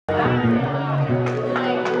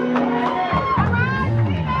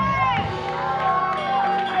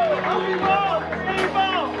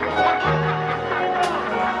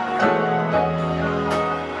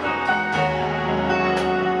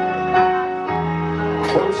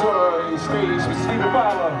Obituary stage with Steve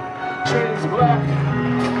Bala, James Black,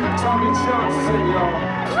 Tommy Johnson, y'all.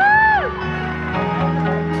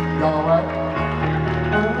 Y'all alright?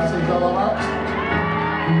 Say y'all alright?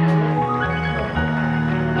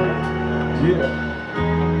 Yeah.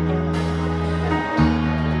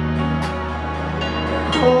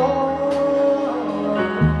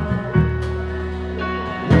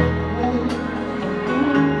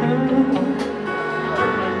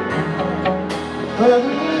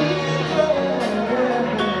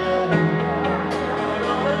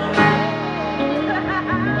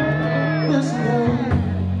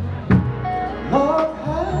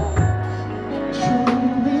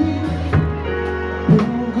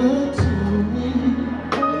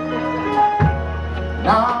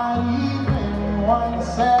 Not even one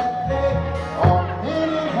sad day or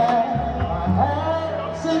minute have I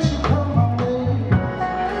had since you come my way.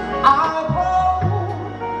 I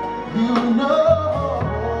hope you know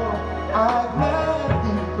I'd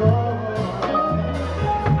gladly go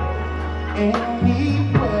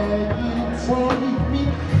anywhere you take me.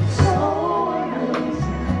 So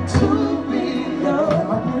amazing to be loved.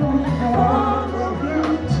 I really love you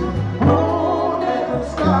to moon and the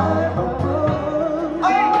sky above.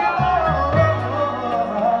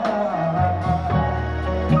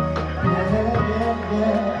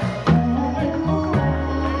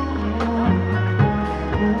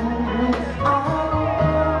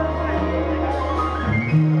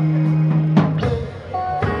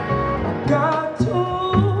 Got to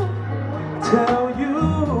tell you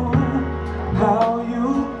how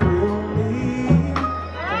you thrill me.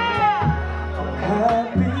 I'm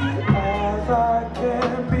happy as I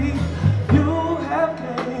can be. You have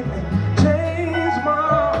came and changed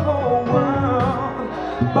my whole world.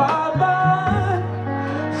 Bye-bye,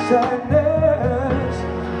 sadness.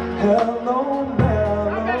 Hello,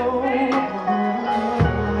 mellow.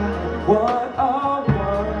 What a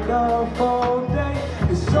wonderful day.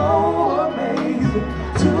 It's so amazing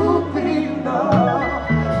to be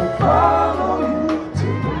loved and follow you to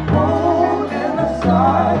the moon and the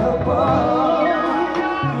sky above.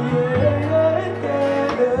 Yeah,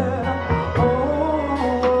 yeah, yeah.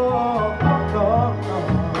 Oh, no, no.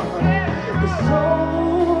 It's so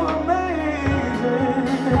amazing.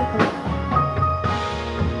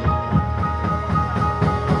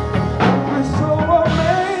 It's so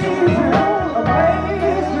amazing,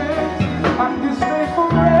 amazing. I can stay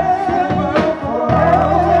forever,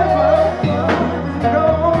 forever.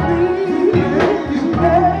 Don't leave you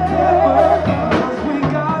never, 'cause we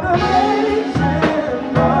got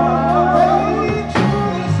amazing love. It's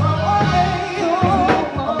so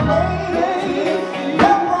amazing, amazing.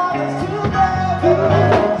 That brought us together.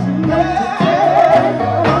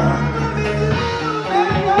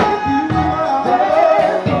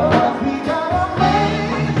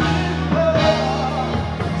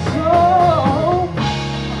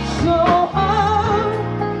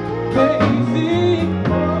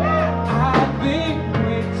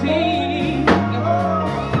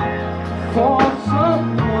 For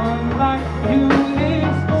someone like you,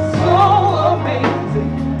 it's so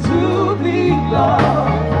amazing to be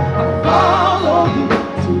loved. I follow you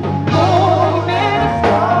to the moon and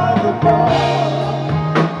sky above.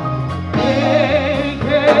 Hey,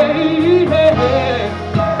 hey, hey.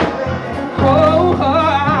 Oh,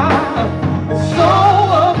 it's so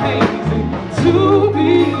amazing to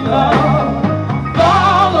be loved. I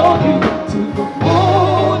follow you to the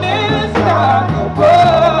moon and sky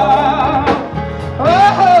above.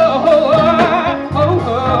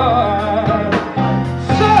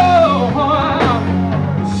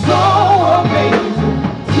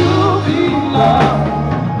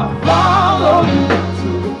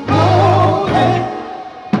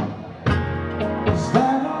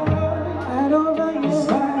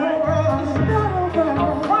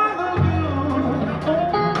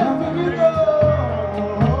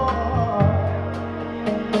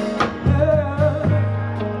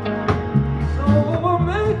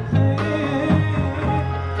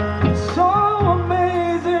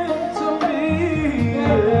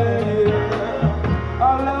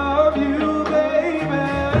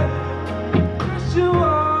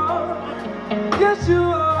 Yes, you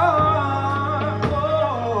are.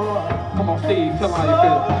 Oh. Come on, Steve, tell me how you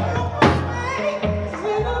feel.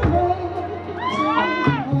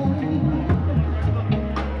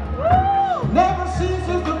 Never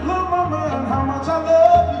ceases to blow my mind how much I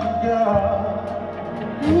love you, girl.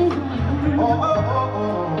 Oh, oh,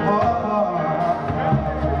 oh, oh, oh.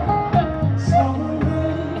 So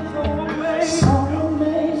amazing, so amazing, so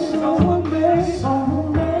amazing, so amazing, so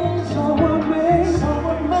amazing, so amazing, so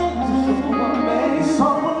amazing, so amazing, so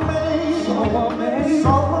amazing, so amazing.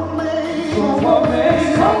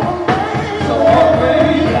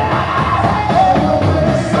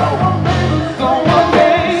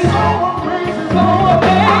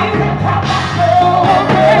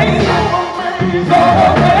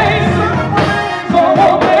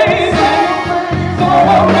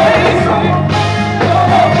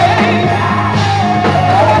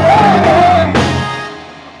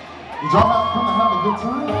 Did y'all have to come to have a good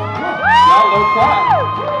time? Y'all look quiet.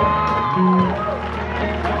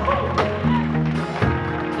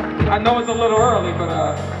 I know it's a little early, but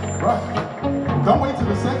Right. Don't wait till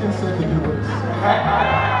the second set to do this.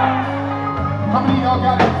 How many of y'all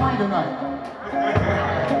got it free tonight?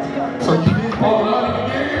 So you did pay the money to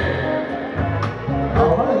get here?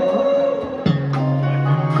 All right.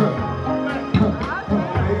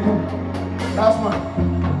 Last one.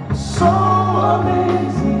 So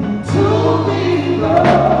amazing.